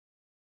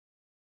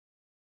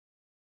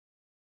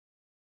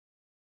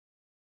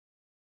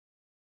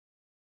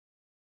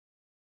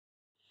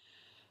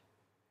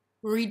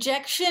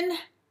Rejection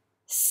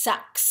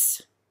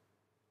sucks.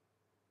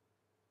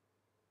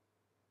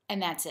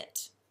 And that's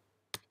it.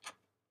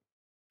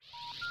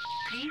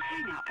 Please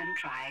hang up and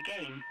try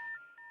again.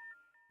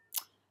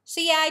 So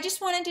yeah, I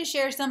just wanted to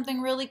share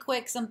something really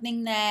quick,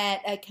 something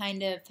that I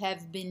kind of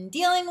have been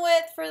dealing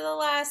with for the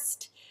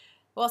last,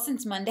 well,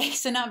 since Monday,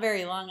 so not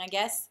very long, I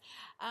guess.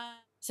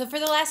 So for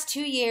the last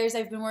 2 years,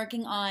 I've been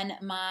working on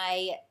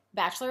my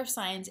Bachelor of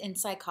Science in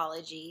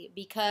Psychology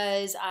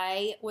because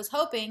I was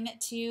hoping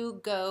to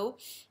go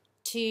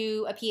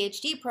to a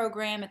PhD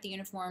program at the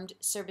Uniformed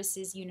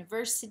Services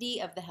University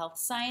of the Health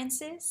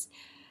Sciences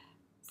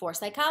for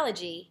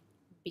psychology.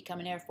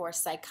 Become an Air Force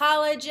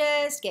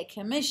psychologist, get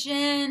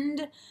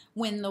commissioned,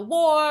 win the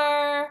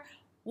war,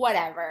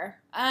 whatever.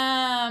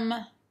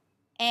 And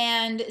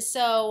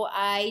so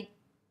I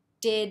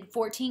did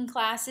 14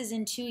 classes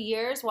in 2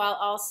 years while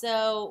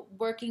also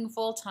working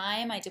full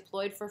time. I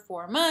deployed for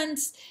 4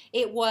 months.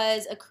 It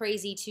was a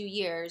crazy 2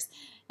 years.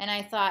 And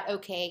I thought,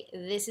 okay,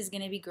 this is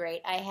going to be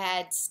great. I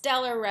had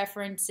stellar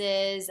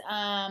references.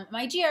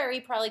 My GRE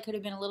probably could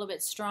have been a little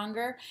bit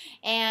stronger.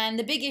 And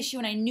the big issue,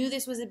 and I knew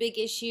this was a big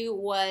issue,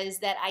 was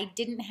that I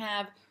didn't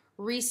have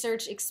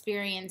research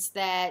experience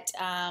that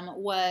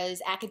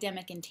was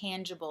academic and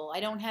tangible.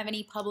 I don't have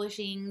any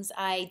publishings.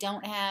 I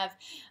don't have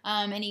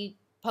any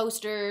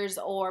posters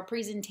or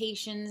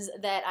presentations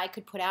that I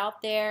could put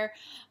out there.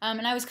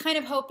 And I was kind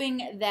of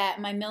hoping that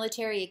my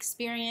military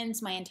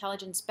experience, my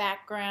intelligence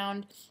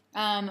background,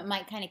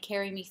 might kind of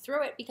carry me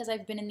through it because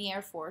I've been in the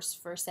Air Force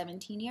for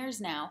 17 years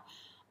now.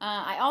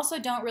 I also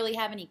don't really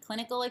have any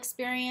clinical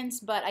experience,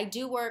 but I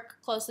do work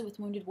closely with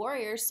wounded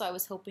warriors, so I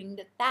was hoping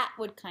that that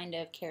would kind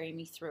of carry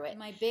me through it.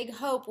 My big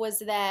hope was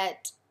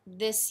that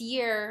this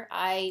year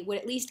I would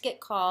at least get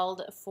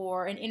called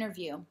for an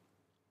interview.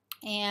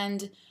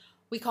 And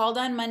we called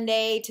on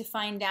Monday to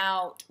find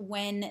out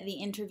when the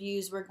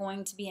interviews were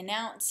going to be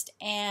announced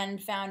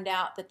and found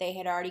out that they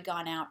had already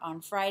gone out on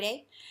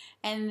Friday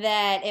and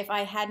that if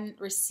I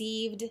hadn't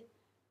received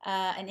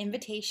an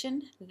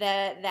invitation,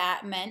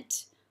 that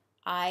meant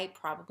I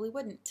probably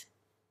wouldn't.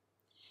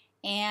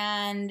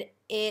 And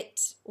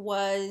it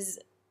was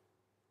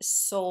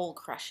soul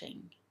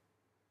crushing.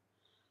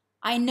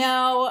 I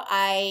know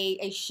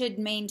I should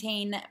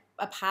maintain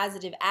a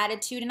positive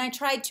attitude, and I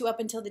tried to up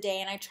until the day,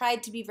 and I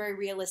tried to be very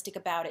realistic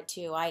about it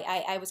too.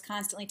 I was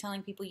constantly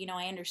telling people, you know,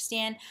 I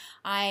understand.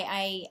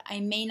 I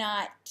may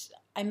not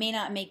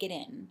make it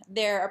in.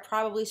 There are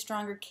probably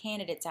stronger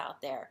candidates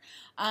out there,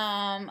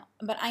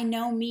 but I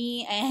know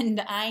me,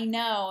 and I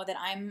know that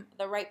I'm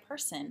the right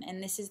person,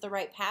 and this is the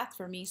right path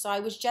for me. So I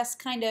was just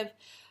kind of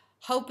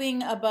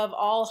hoping above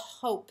all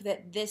hope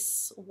that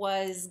this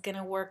was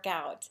gonna work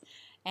out,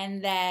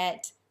 and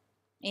that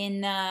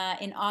in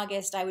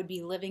August, I would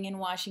be living in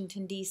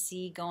Washington,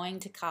 D.C., going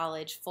to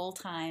college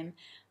full-time,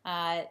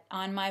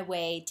 on my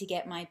way to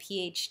get my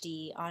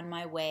PhD, on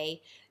my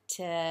way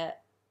to,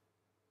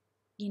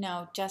 you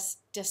know,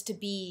 just to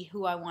be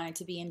who I wanted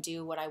to be and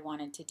do what I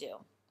wanted to do.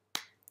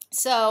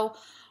 So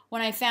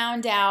when I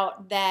found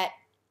out that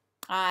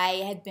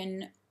I had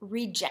been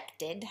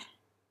rejected,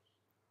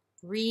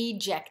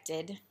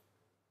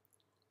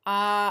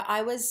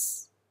 I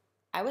was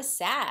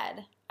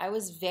sad. I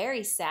was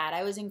very sad.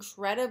 I was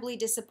incredibly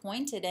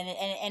disappointed,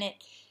 and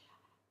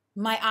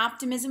my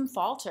optimism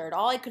faltered.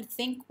 All I could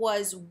think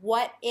was,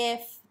 what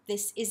if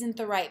this isn't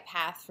the right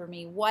path for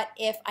me? What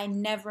if I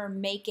never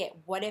make it?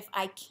 What if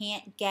I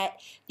can't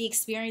get the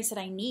experience that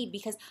I need?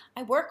 Because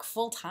I work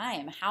full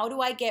time. How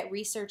do I get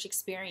research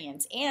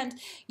experience? And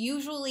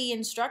usually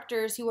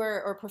instructors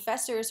or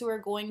professors who are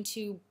going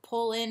to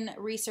pull in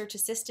research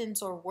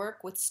assistants or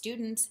work with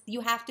students,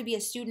 you have to be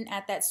a student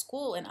at that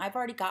school, and I've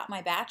already got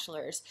my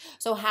bachelor's.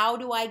 So how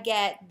do I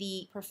get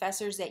the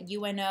professors at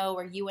UNO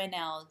or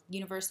UNL,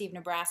 University of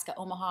Nebraska,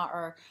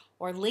 Omaha,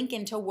 or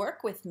Lincoln to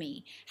work with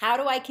me? How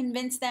do I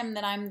convince them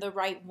that I'm the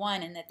right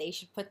one and that they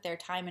should put their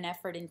time and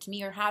effort into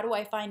me? Or how do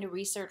I find a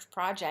research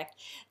project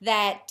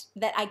that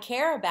I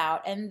care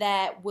about and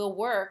that will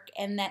work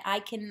and that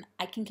I can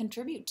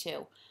contribute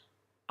to?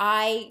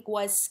 I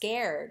was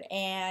scared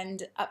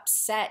and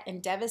upset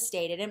and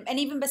devastated. And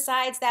even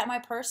besides that, my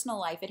personal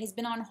life, it has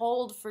been on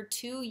hold for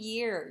 2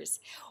 years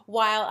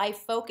while I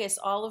focus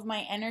all of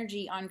my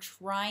energy on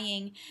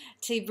trying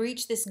to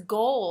reach this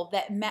goal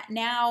that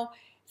now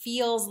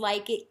feels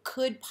like it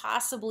could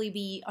possibly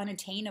be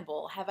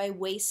unattainable. Have I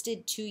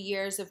wasted 2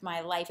 years of my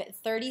life at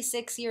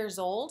 36 years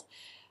old?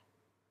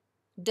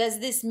 Does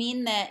this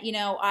mean that, you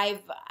know,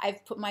 I've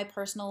put my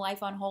personal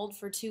life on hold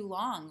for too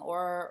long?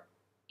 Or,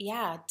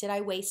 yeah, did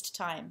I waste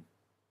time?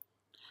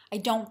 I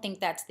don't think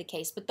that's the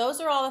case. But those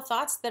are all the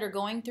thoughts that are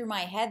going through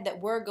my head, that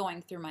were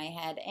going through my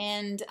head.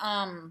 And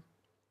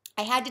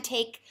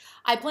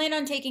I planned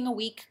on taking a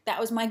week. That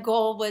was my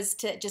goal, was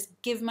to just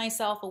give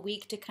myself a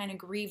week to kind of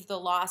grieve the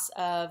loss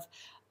of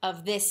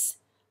this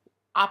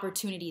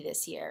opportunity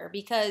this year,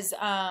 because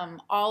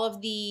all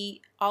of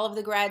the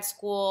grad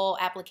school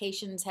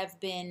applications have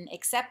been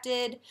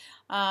accepted.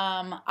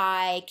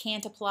 I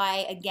can't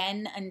apply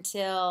again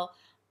until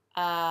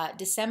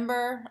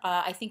December.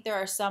 I think there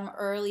are some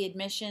early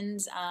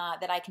admissions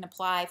that I can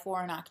apply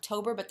for in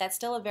October, but that's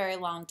still a very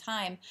long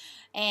time,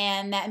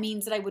 and that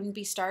means that I wouldn't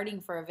be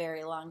starting for a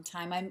very long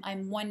time.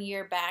 I'm 1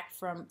 year back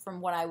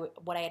from what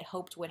I had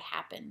hoped would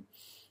happen.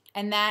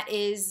 And that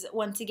is,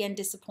 once again,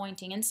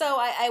 disappointing. And so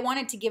I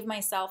wanted to give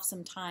myself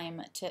some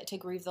time to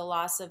grieve the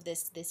loss of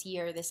this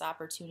year, this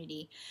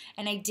opportunity.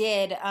 And I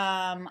did.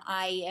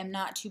 I am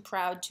not too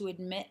proud to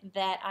admit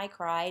that I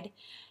cried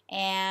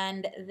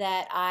and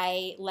that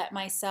I let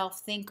myself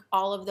think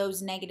all of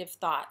those negative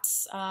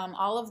thoughts,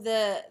 all of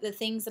the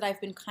things that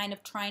I've been kind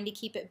of trying to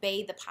keep at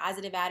bay, the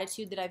positive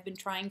attitude that I've been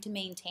trying to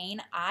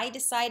maintain. I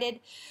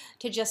decided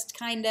to just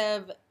kind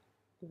of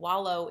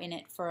wallow in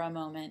it for a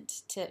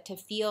moment, to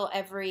feel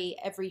every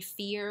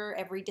fear,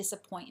 every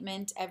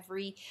disappointment,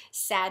 every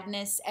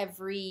sadness,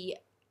 every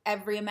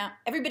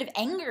bit of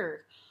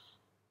anger.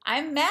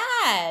 I'm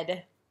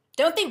mad.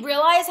 Don't they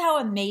realize how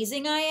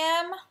amazing I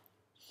am?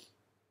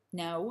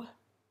 No.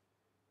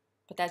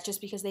 But that's just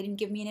because they didn't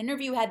give me an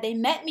interview. Had they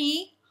met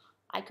me,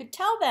 I could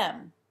tell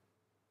them.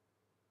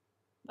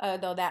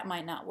 Though that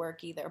might not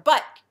work either.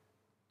 But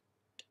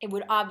it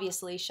would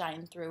obviously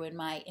shine through in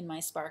my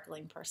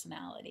sparkling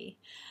personality.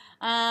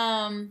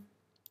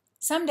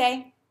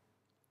 Someday,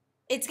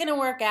 it's gonna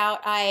work out.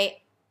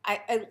 I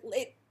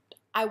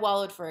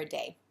wallowed for a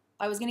day.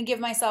 I was gonna give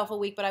myself a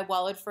week, but I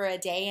wallowed for a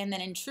day, and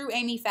then in true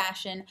Amy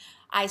fashion,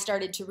 I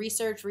started to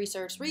research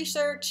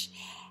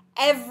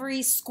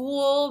every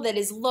school that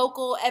is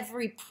local,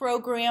 every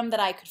program that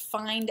I could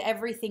find,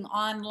 everything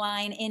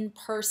online, in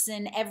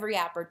person, every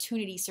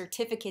opportunity,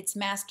 certificates,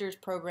 master's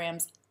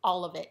programs,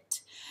 all of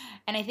it.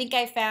 And I think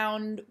I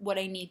found what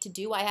I need to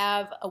do. I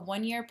have a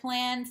 1-year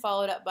plan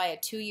followed up by a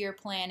 2-year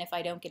plan if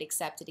I don't get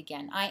accepted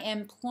again. I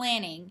am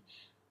planning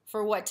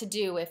for what to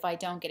do if I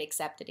don't get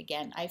accepted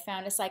again. I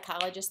found a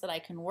psychologist that I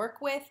can work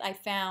with. I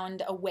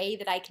found a way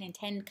that I can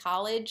attend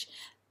college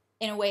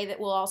in a way that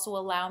will also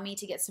allow me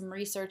to get some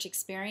research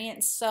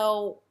experience.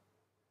 So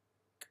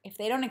if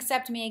they don't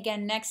accept me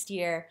again next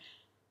year,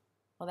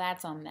 well,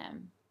 that's on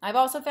them. I've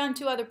also found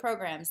 2 other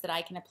programs that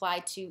I can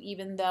apply to,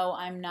 even though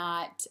I'm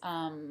not,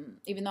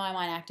 even though I'm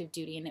on active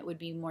duty, and it would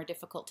be more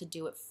difficult to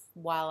do it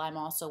while I'm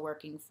also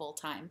working full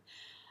time.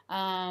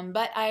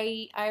 But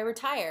I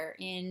retire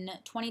in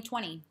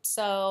 2020,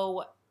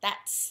 so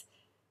that's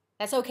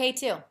okay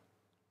too.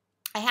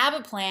 I have a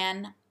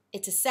plan.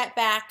 It's a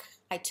setback.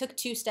 I took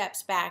 2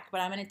 steps back,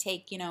 but I'm going to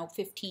take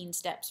 15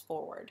 steps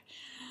forward,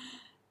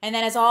 and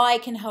that is all I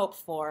can hope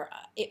for.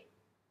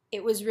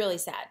 It was really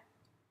sad.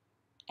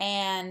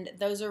 And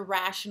those are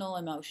rational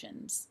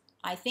emotions.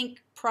 I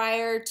think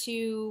prior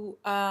to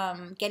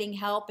getting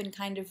help and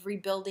kind of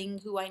rebuilding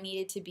who I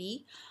needed to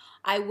be,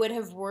 I would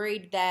have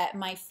worried that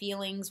my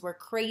feelings were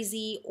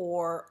crazy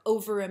or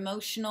over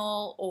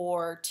emotional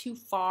or too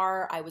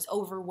far. I was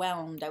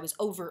overwhelmed. I was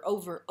over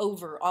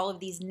all of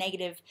these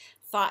negative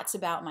thoughts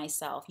about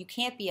myself. You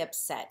can't be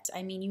upset.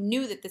 I mean, you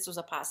knew that this was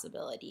a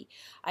possibility.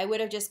 I would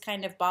have just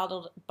kind of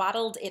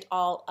bottled it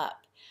all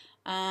up.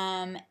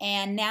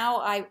 And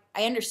now I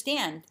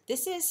understand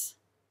this is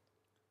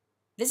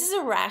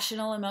a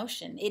rational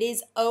emotion. It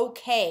is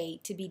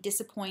okay to be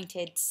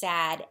disappointed,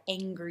 sad,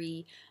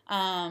 angry,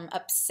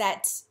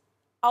 upset,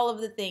 all of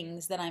the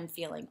things that I'm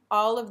feeling.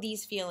 All of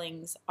these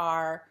feelings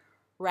are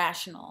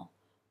rational,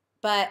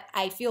 but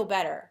I feel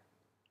better.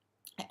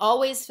 I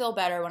always feel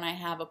better when I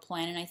have a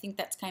plan, and I think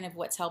that's kind of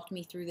what's helped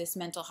me through this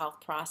mental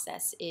health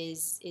process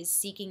is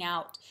seeking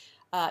out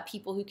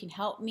people who can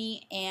help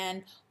me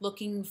and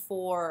looking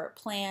for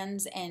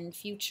plans and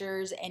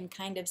futures and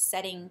kind of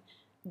setting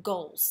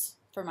goals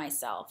for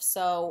myself.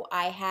 So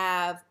I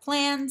have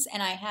plans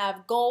and I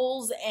have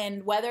goals,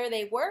 and whether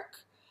they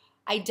work,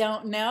 I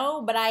don't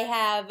know, but I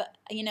have,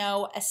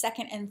 a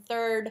second and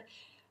third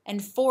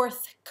and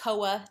fourth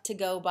COA to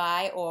go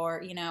by,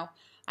 or,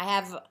 I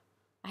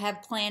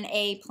have plan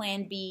A,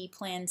 plan B,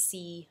 plan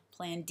C,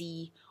 plan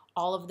D,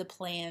 all of the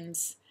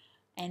plans,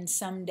 and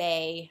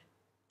someday,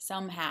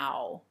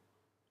 somehow,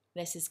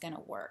 this is going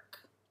to work.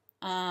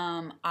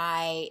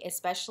 I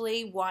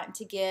especially want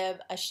to give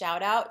a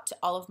shout out to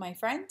all of my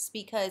friends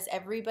because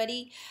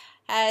everybody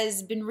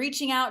has been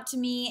reaching out to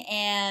me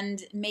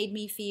and made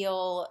me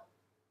feel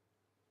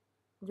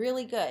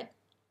really good.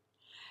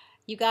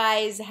 You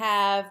guys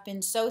have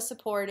been so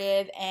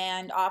supportive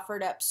and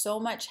offered up so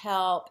much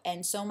help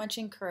and so much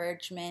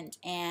encouragement,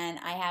 and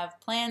I have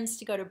plans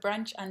to go to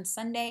brunch on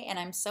Sunday, and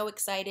I'm so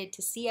excited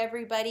to see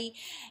everybody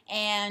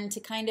and to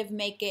kind of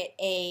make it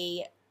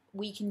a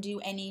we can do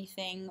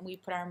anything we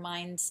put our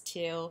minds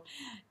to.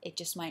 It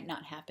just might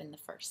not happen the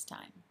first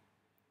time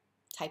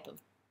type of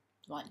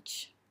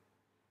lunch.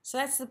 So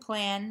that's the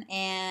plan,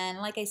 and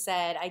like I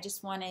said, I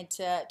just wanted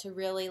to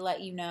really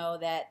let you know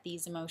that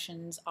these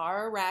emotions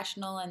are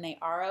rational and they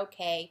are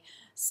okay.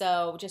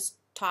 So just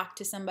talk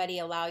to somebody,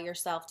 allow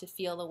yourself to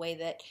feel the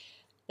way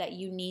that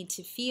you need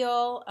to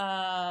feel,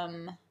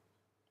 and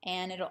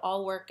it'll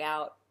all work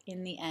out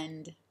in the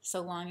end,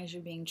 so long as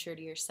you're being true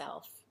to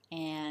yourself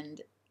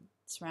and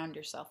surround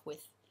yourself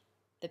with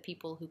the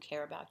people who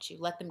care about you.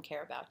 Let them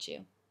care about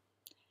you.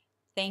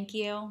 Thank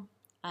you.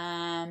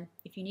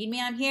 If you need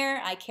me, I'm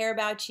here. I care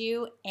about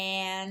you,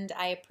 and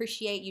I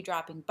appreciate you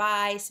dropping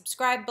by.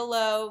 Subscribe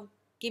below.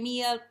 Give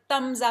me a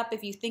thumbs up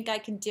if you think I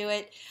can do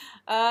it.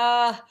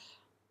 I'm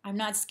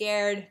not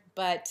scared,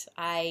 but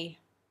I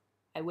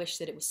wish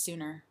that it was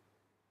sooner.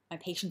 My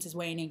patience is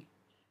waning,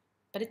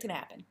 but it's going to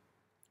happen.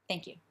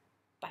 Thank you.